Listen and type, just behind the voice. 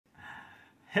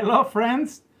Hello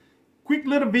friends, quick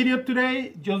little video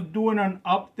today, just doing an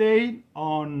update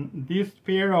on this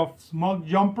pair of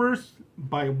SmokeJumpers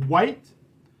by White.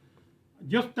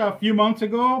 Just a few months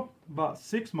ago, about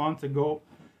 6 months ago,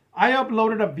 I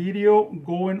uploaded a video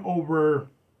going over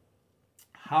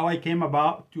how I came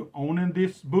about to owning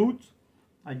these boots.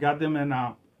 I got them in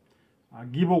a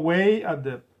giveaway at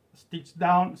the Stitch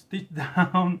Down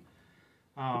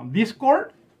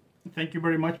Discord. Thank you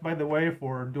very much, by the way,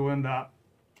 for doing that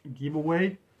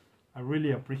giveaway. I really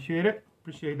appreciate it.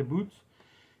 Appreciate the boots.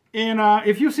 And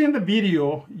if you've seen the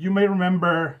video, you may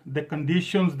remember the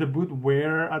conditions the boot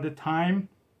were at the time,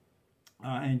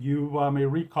 and you may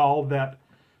recall that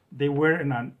they were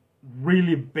in a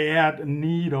really bad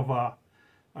need of a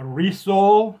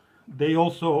resole. They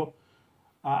also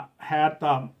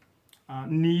had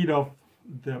need of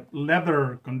the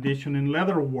leather conditioning,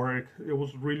 leather work. It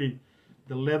was really,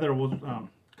 the leather was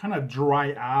kind of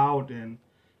dry out and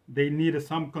they needed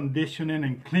some conditioning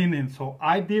and cleaning. So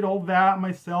I did all that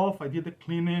myself. I did the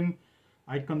cleaning,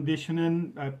 I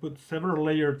conditioning, I put several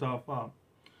layers of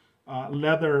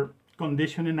leather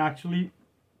conditioning actually.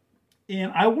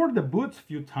 And I wore the boots a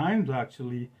few times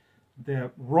actually.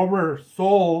 The rubber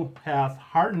sole has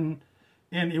hardened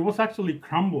and it was actually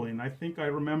crumbling. I think I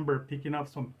remember picking up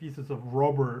some pieces of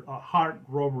rubber, hard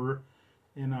rubber,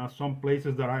 in some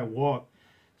places that I walked.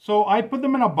 So I put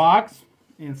them in a box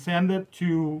and send it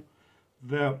to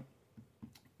the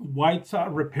White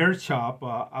repair shop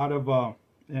out of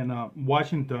in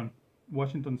Washington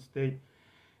State.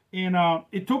 And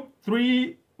it took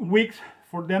 3 weeks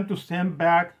for them to send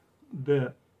back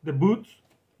the boots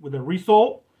with the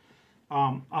resole.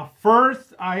 At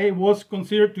first, I was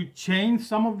considered to change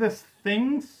some of the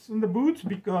things in the boots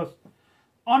because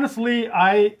honestly,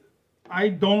 I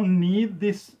don't need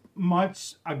this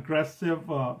much aggressive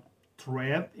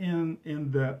thread in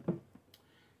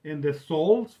the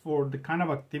soles for the kind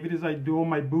of activities I do on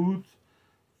my boots,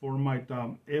 for my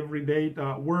everyday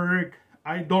work.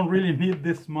 I don't really need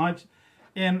this much.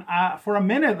 And for a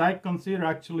minute, I consider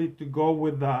actually to go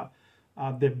with the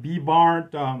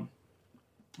B-Bart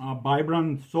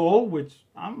Vibrant sole, which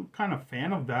I'm kind of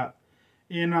fan of that.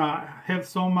 And have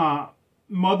some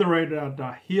moderated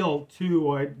heel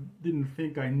too. I didn't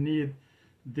think I need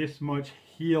this much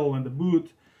heel in the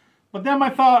boots. But then I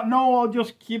thought, no, I'll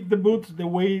just keep the boots the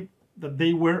way that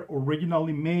they were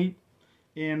originally made.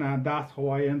 And that's how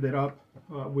I ended up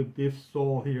with this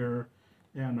sole here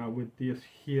and with this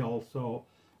heel. So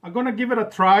I'm going to give it a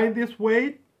try this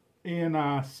way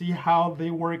and see how they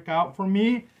work out for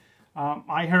me.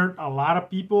 I heard a lot of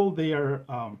people, they are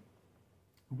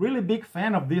really big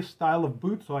fan of this style of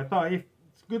boot. So I thought if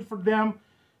it's good for them,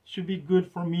 should be good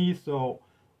for me. So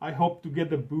I hope to get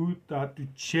the boot to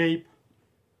shape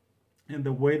and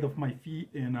the weight of my feet,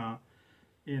 and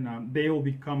they will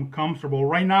become comfortable.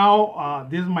 Right now,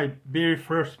 this is my very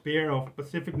first pair of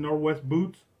Pacific Northwest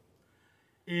boots,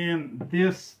 and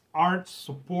this arch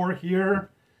support here,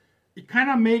 it kind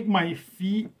of make my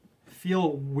feet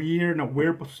feel weird, in a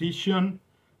weird position.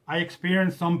 I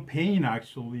experienced some pain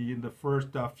actually in the first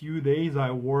few days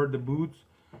I wore the boots,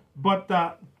 but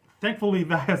thankfully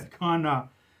that has gone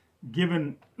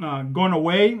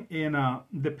away, and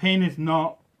the pain is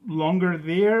no longer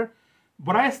there.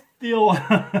 But I still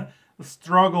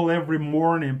struggle every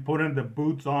morning putting the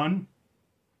boots on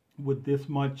with this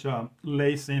much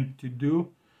lacing to do.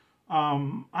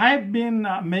 I've been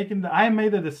I made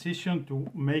the decision to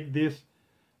make this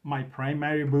my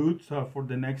primary boots for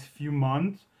the next few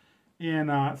months,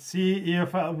 and see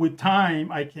if with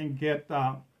time I can get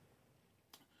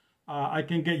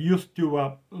used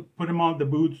to putting on the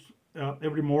boots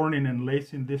every morning and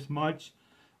lacing this much.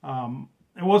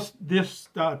 It was this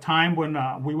time when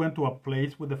we went to a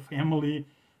place with the family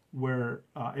where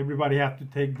everybody had to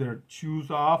take their shoes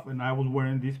off, and I was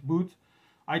wearing these boots.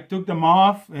 I took them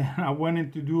off and I went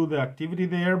in to do the activity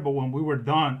there, but when we were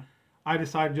done, I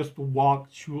decided just to walk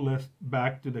shoeless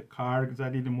back to the car because I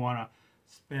didn't want to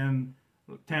spend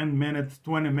 10 minutes,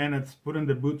 20 minutes putting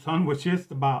the boots on, which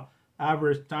is about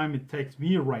average time it takes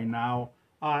me right now.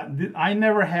 I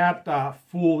never had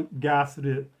full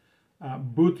gasketed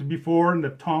boots before in the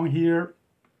tongue here,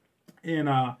 and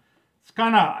it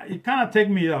kind of take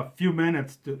me a few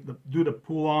minutes to do the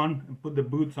pull on and put the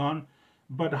boots on,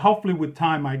 but hopefully with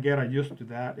time I get used to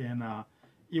that, and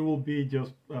it will be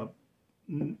just a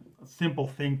simple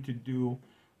thing to do.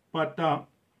 But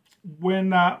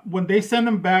when they send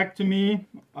them back to me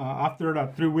after the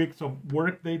 3 weeks of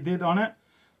work they did on it,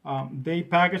 they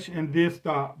package in this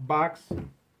box.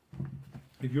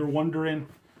 If you're wondering,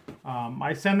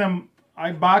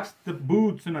 I boxed the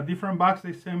boots in a different box.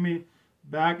 They sent me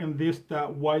back in this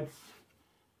white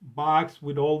box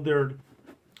with all their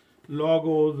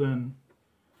logos and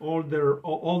all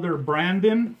their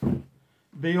branding.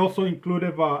 They also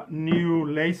included new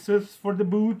laces for the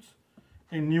boots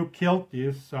and new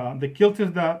kilties. The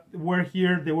kilties that were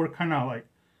here, they were kind of like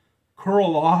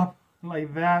curl up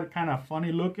like that, kind of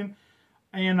funny looking.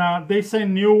 And they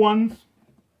sent new ones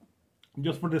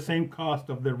just for the same cost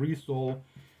of the resole,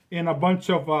 and a bunch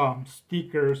of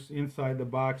stickers inside the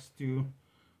box too.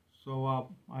 So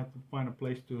I have to find a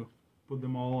place to put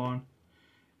them all on.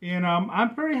 And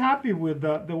I'm very happy with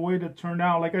the way that turned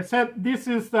out. Like I said, this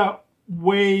is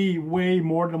way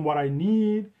more than what I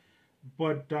need,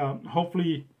 but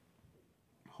hopefully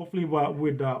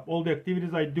with all the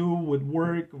activities I do with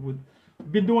work,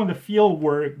 been doing the field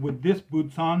work with this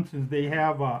boots on, since they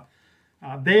have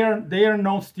they are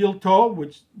no steel toe,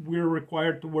 which we're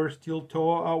required to wear steel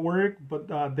toe work,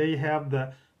 but they have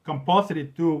the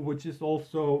composite too, which is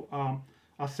also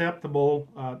acceptable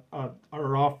at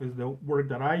our office, the work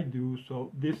that I do.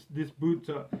 So this boots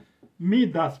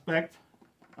meet that spec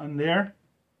on there,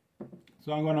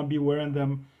 so I'm gonna be wearing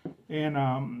them.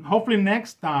 And hopefully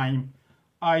next time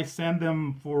I send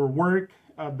them for work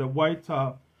at the white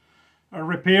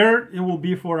repair, it will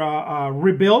be for a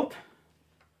rebuild.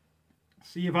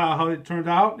 See how it turned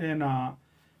out, and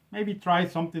maybe try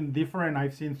something different.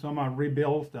 I've seen some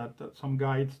rebuilds that some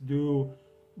guys do,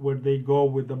 where they go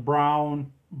with the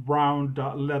brown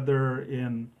leather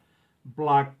in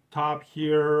black top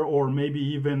here, or maybe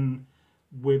even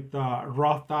with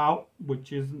roughed out,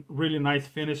 which is really nice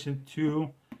finishing too,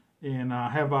 and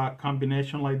have a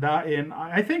combination like that. And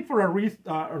I think for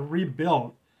a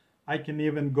rebuild, I can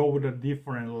even go with a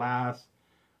different last.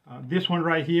 This one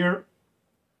right here,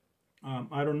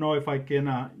 I don't know if I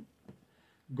can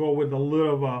go with a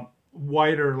little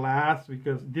wider last,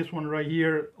 because this one right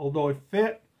here, although it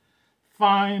fit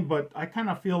fine, but I kind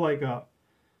of feel like a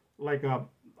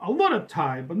lot of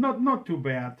tie, but not too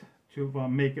bad to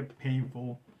make it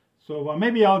painful. So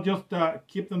maybe I'll just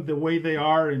keep them the way they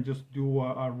are and just do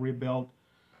a rebuild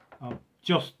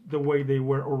just the way they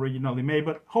were originally made.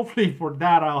 But hopefully for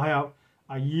that I'll have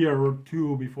a year or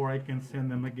two before I can send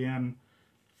them again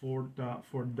for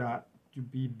that to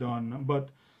be done. But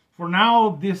for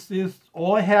now, this is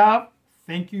all I have.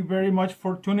 Thank you very much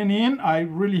for tuning in. I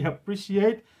really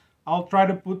appreciate. I'll try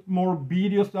to put more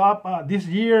videos up. This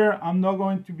year I'm not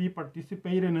going to be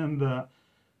participating in the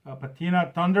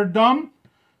Patina Thunderdome,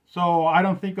 so I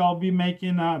don't think I'll be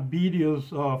making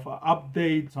videos of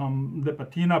updates on the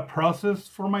patina process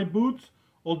for my boots,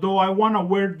 although I want to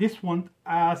wear this one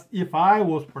as if I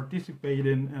was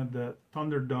participating in the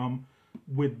Thunderdome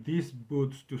with these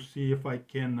boots, to see if I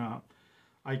can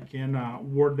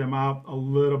wear them out a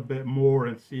little bit more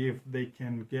and see if they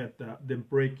can get the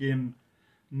break in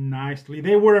nicely.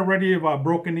 They were already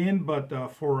broken in, but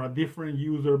for a different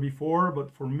user before,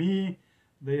 but for me,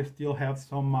 they still have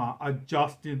some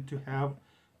adjusting to have.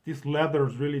 This leather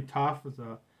is really tough. It's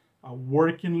a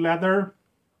working leather.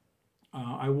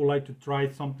 I would like to try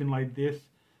something like this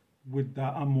with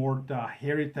a more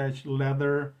heritage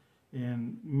leather,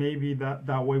 and maybe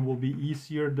that way will be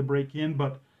easier to break in.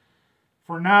 But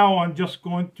for now, I'm just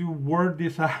going to wear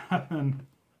this out and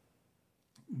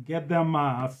get them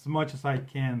as much as I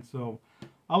can. So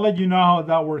I'll let you know how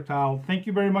that worked out. Thank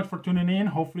you very much for tuning in.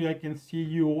 Hopefully I can see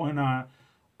you in a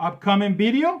upcoming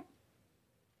video.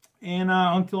 And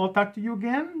until I talk to you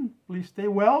again, please stay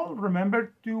well.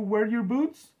 Remember to wear your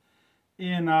boots,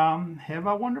 and have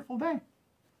a wonderful day.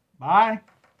 Bye.